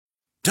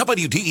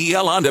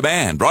WDEL On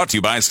Demand, brought to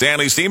you by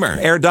Stanley Steamer,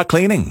 Air Duct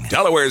Cleaning,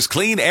 Delaware's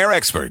clean air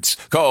experts.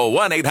 Call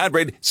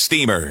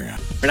 1-800-STEAMER.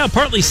 We're now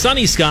partly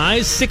sunny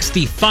skies,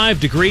 65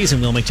 degrees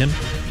in Wilmington.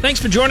 Thanks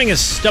for joining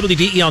us.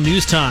 WDEL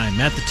News Time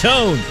at the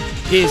Tone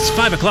is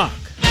 5 o'clock.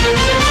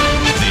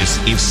 This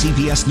is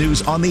CBS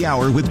News on the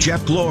Hour with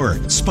Jeff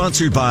Glor,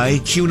 sponsored by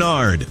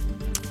Cunard.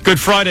 Good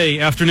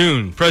Friday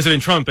afternoon.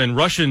 President Trump and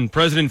Russian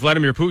President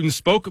Vladimir Putin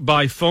spoke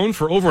by phone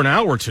for over an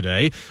hour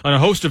today on a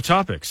host of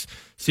topics.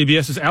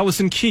 CBS's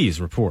Allison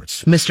Keyes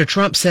reports. Mr.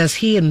 Trump says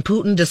he and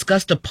Putin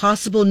discussed a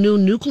possible new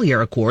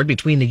nuclear accord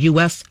between the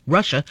U.S.,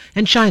 Russia,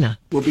 and China.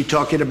 We'll be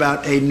talking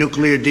about a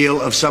nuclear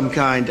deal of some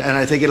kind, and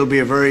I think it'll be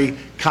a very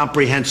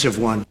comprehensive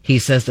one. He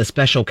says the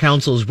special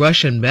counsel's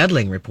Russian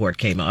meddling report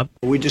came up.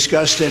 We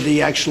discussed it.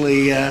 He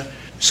actually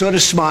sort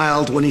of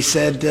smiled when he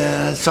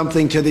said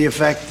something to the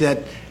effect that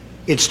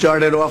it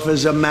started off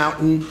as a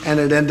mountain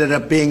and it ended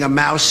up being a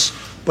mouse.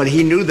 But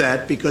he knew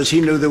that because he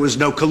knew there was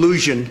no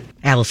collusion.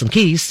 Allison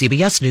Keyes,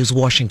 CBS News,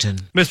 Washington.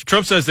 Mr.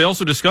 Trump says they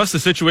also discussed the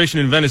situation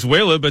in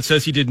Venezuela, but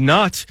says he did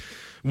not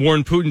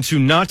warn Putin to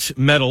not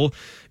meddle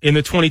in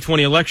the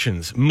 2020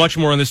 elections. Much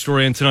more on this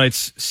story in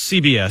tonight's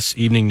CBS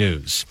Evening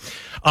News.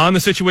 On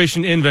the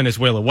situation in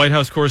Venezuela, White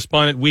House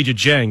correspondent Weijia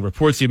Jiang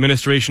reports the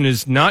administration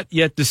is not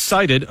yet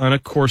decided on a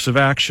course of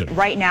action.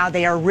 Right now,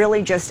 they are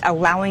really just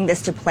allowing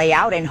this to play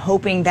out and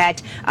hoping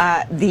that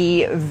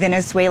the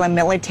Venezuelan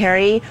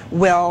military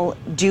will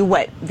do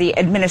what the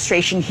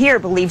administration here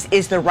believes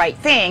is the right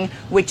thing,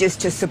 which is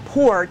to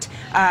support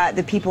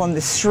the people in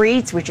the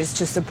streets, which is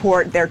to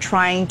support they're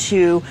trying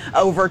to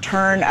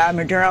overturn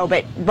Maduro.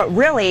 But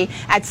really,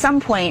 at some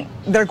point,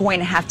 they're going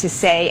to have to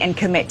say and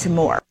commit to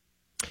more.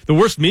 The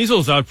worst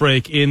measles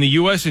outbreak in the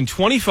U.S. in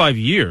 25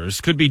 years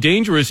could be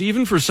dangerous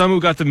even for some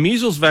who got the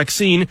measles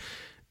vaccine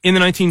in the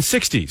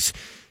 1960s.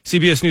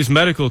 CBS News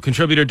medical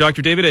contributor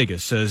Dr. David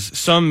Agus says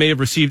some may have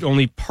received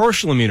only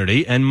partial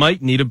immunity and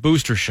might need a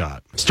booster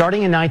shot. Starting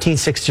in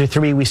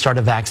 1963, we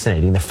started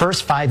vaccinating. The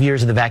first 5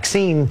 years of the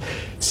vaccine,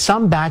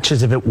 some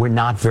batches of it were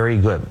not very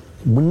good.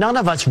 None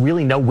of us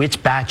really know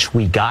which batch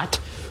we got.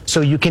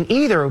 So you can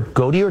either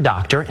go to your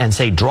doctor and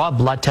say, draw a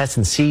blood test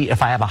and see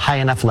if I have a high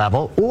enough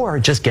level, or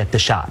just get the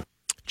shot.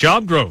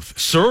 Job growth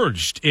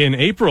surged in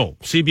April.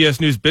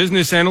 CBS News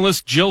business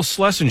analyst Jill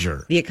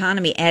Schlesinger. The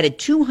economy added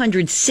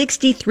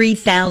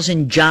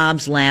 263,000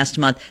 jobs last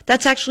month.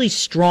 That's actually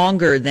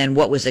stronger than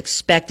what was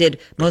expected.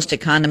 Most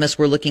economists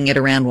were looking at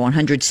around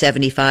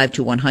 175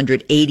 to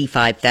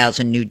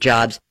 185,000 new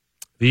jobs.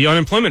 The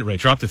unemployment rate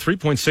dropped to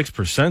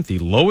 3.6%, the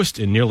lowest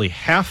in nearly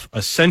half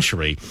a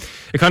century.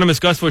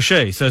 Economist Gus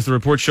Fauché says the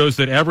report shows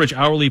that average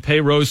hourly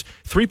pay rose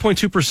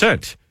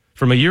 3.2%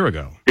 from a year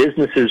ago.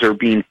 Businesses are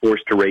being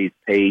forced to raise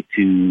pay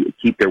to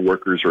keep their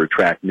workers or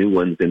attract new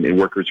ones, and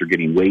workers are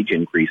getting wage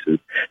increases.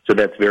 So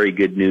that's very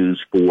good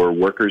news for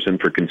workers and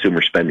for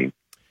consumer spending.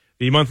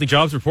 The monthly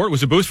jobs report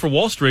was a boost for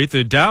Wall Street.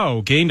 The Dow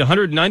gained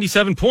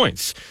 197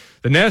 points.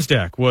 The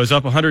NASDAQ was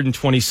up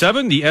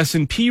 127. The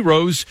S&P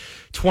rose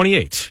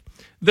 28.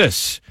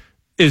 This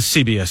is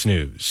CBS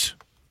News.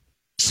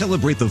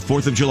 Celebrate the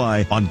 4th of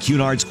July on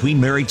Cunard's Queen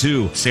Mary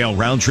 2. Sail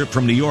round trip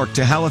from New York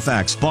to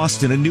Halifax,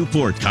 Boston, and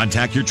Newport.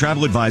 Contact your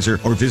travel advisor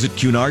or visit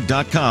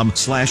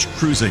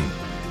cunard.com/cruising.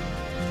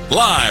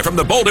 Live from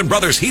the Bolden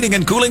Brothers Heating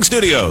and Cooling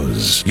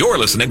Studios, you're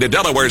listening to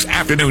Delaware's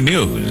Afternoon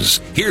News.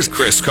 Here's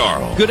Chris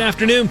Carl. Good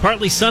afternoon.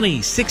 Partly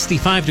sunny,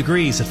 65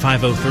 degrees at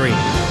 5:03.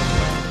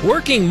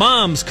 Working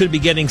moms could be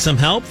getting some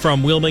help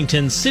from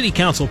Wilmington's City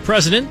Council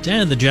President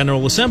and the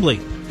General Assembly.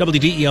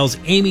 WDEL's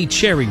Amy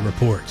Cherry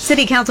reports.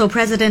 City Council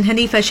President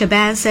Hanifa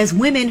Shabazz says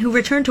women who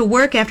return to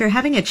work after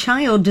having a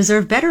child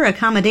deserve better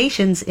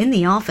accommodations in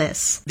the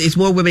office. There's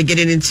more women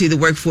getting into the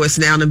workforce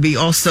now, and we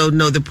also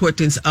know the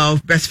importance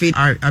of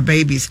breastfeeding our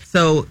babies.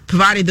 So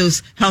providing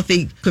those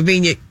healthy,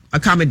 convenient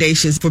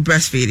accommodations for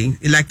breastfeeding,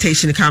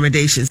 lactation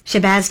accommodations.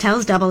 Shabazz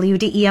tells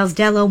WDEL's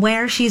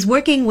Delaware she's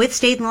working with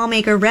state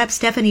lawmaker Rep.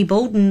 Stephanie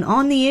Bolden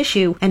on the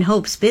issue and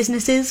hopes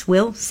businesses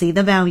will see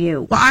the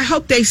value. Well, I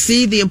hope they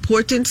see the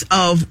importance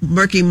of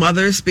working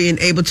mothers being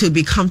able to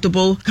be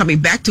comfortable coming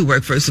back to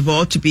work, first of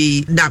all, to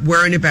be not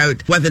worrying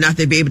about whether or not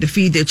they'll be able to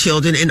feed their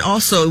children, and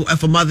also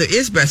if a mother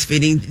is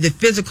breastfeeding, the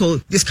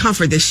physical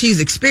discomfort that she's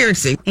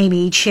experiencing.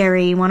 Amy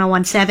Cherry,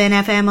 101.7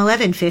 FM,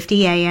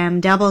 1150 AM,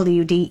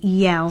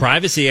 WDEL.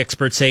 Privacy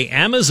experts say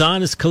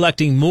Amazon is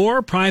collecting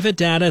more private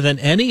data than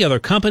any other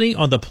company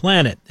on the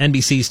planet.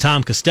 NBC's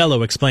Tom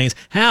Costello explains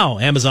how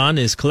Amazon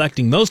is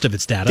collecting most of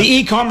its data. The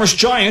e-commerce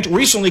giant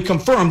recently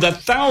confirmed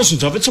that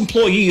thousands of its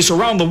employees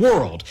around the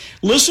world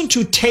listen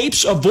to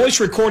tapes of voice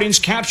recordings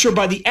captured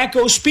by the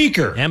Echo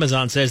speaker.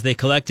 Amazon says they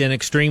collect an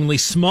extremely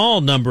small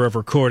number of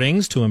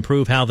recordings to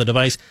improve how the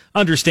device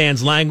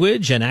understands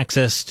language, and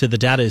access to the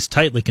data is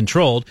tightly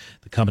controlled.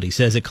 The company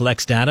says it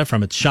collects data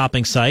from its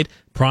shopping site,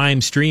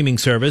 Prime streaming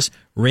service,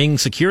 Ring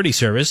security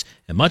service,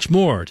 and much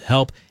more to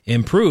help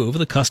improve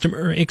the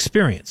customer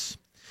experience.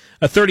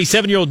 A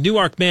 37-year-old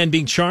Newark man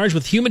being charged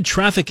with human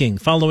trafficking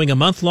following a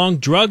month-long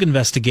drug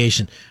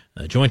investigation.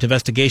 A joint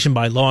investigation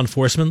by law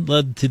enforcement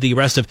led to the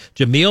arrest of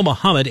Jamil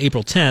Muhammad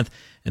April 10th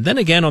and then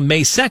again on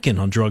May 2nd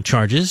on drug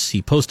charges.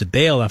 He posted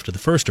bail after the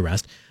first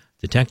arrest.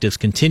 Detectives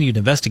continued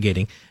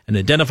investigating and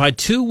identified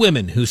 2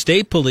 women who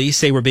state police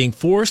say were being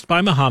forced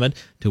by Muhammad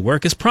to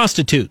work as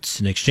prostitutes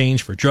in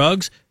exchange for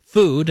drugs,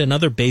 food, and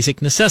other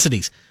basic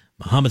necessities.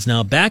 Muhammad's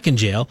now back in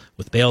jail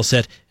with bail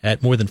set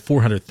at more than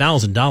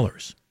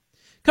 $400,000.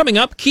 Coming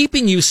up,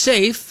 keeping you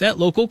safe at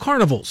local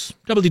carnivals.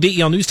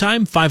 WDEL News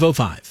Time,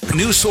 5:05.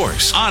 News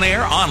Source, on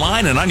air,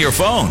 online, and on your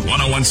phone.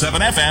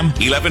 101.7 FM,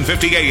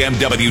 1150 AM,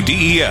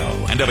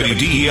 WDEL, and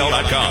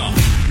WDEL.com.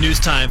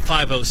 News Time,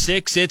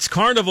 5:06. It's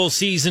carnival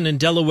season in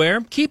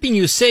Delaware. Keeping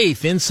you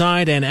safe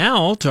inside and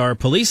out are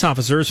police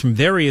officers from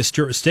various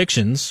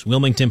jurisdictions.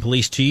 Wilmington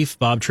Police Chief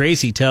Bob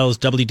Tracy tells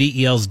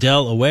WDEL's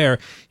Delaware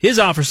his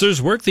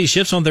officers work these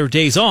shifts on their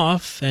days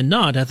off and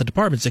not at the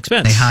department's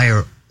expense. They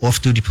hire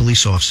off-duty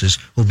police officers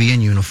who will be in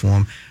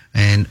uniform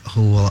and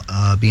who will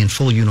be in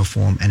full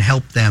uniform and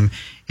help them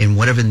in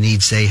whatever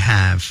needs they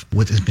have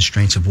with the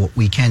constraints of what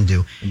we can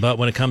do. But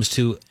when it comes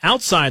to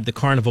outside the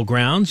carnival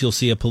grounds, you'll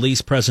see a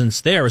police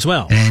presence there as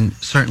well. And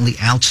certainly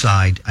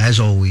outside, as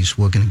always,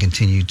 we're going to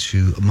continue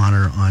to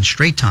monitor on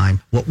straight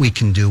time what we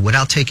can do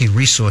without taking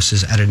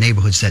resources out of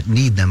neighborhoods that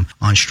need them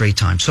on straight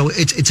time. So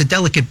it's a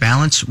delicate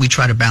balance. We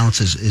try to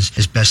balance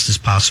as best as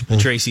possible.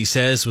 Tracy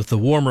says with the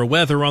warmer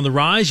weather on the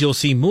rise, you'll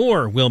see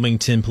more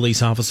Wilmington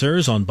police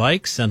officers on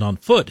bikes and on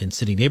foot in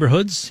city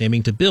neighborhoods,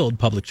 aiming to build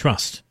public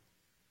trust.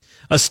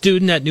 A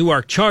student at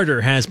Newark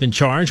Charter has been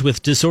charged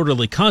with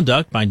disorderly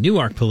conduct by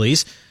Newark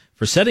police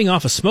for setting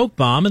off a smoke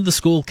bomb in the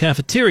school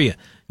cafeteria.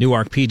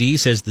 Newark PD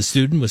says the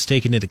student was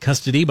taken into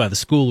custody by the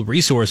school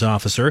resource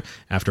officer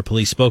after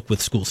police spoke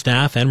with school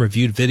staff and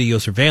reviewed video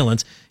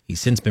surveillance. He's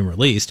since been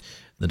released.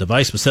 The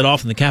device was set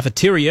off in the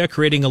cafeteria,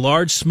 creating a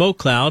large smoke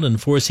cloud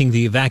and forcing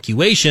the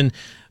evacuation,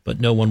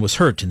 but no one was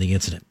hurt in the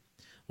incident.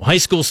 Well, high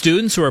school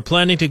students who are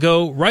planning to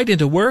go right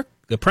into work,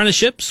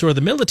 apprenticeships, or the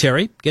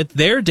military get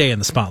their day in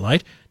the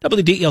spotlight.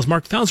 WDEL's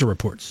Mark Fauser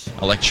reports.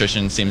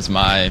 Electrician seems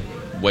my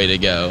way to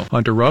go.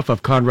 Hunter Ruff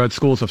of Conrad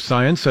Schools of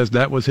Science says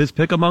that was his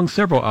pick among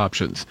several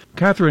options.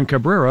 Catherine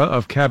Cabrera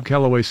of Cab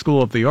Calloway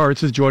School of the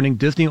Arts is joining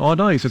Disney on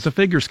Ice as a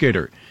figure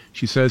skater.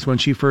 She says when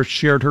she first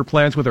shared her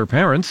plans with her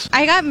parents,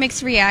 I got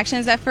mixed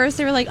reactions. At first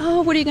they were like,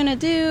 oh, what are you going to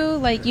do?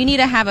 Like, you need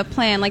to have a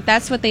plan. Like,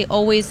 that's what they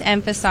always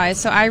emphasize.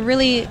 So I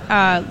really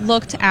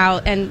looked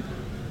out and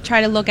try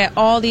to look at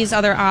all these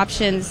other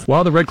options.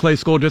 While the Red Clay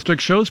School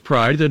District shows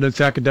pride in its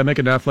academic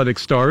and athletic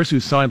stars who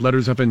signed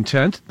letters of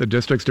intent, the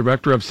district's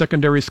director of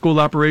secondary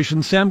school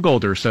operations, Sam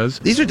Golder, says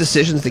these are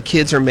decisions the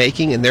kids are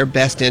making in their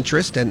best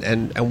interest,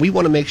 and we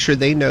want to make sure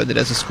they know that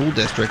as a school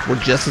district, we're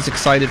just as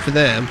excited for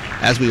them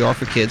as we are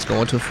for kids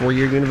going to a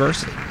four-year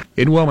university.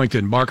 In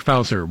Wilmington, Mark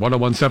Fauser,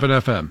 101.7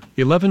 FM,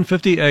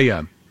 1150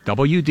 AM.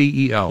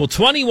 WDEL. Well,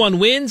 21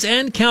 wins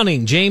and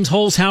counting. James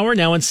Holzhauer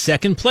now in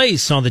second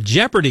place on the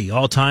Jeopardy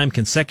all-time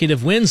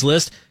consecutive wins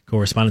list.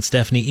 Correspondent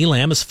Stephanie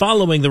Elam is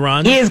following the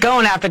run. He is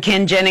going after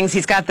Ken Jennings.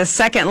 He's got the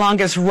second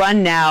longest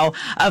run now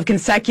of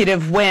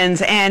consecutive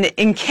wins. And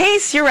in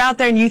case you're out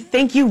there and you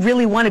think you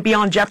really want to be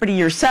on Jeopardy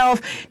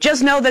yourself,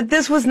 just know that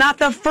this was not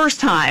the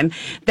first time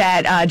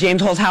that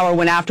James Holzhauer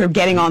went after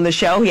getting on the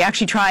show. He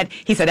actually tried.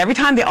 He said every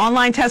time the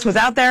online test was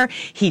out there,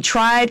 he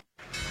tried.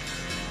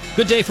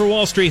 Good day for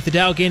Wall Street. The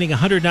Dow gaining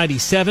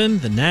 197,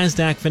 the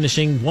Nasdaq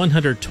finishing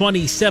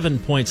 127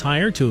 points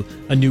higher to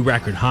a new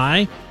record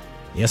high.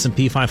 The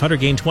S&P 500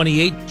 gained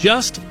 28,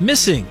 just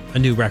missing a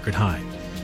new record high.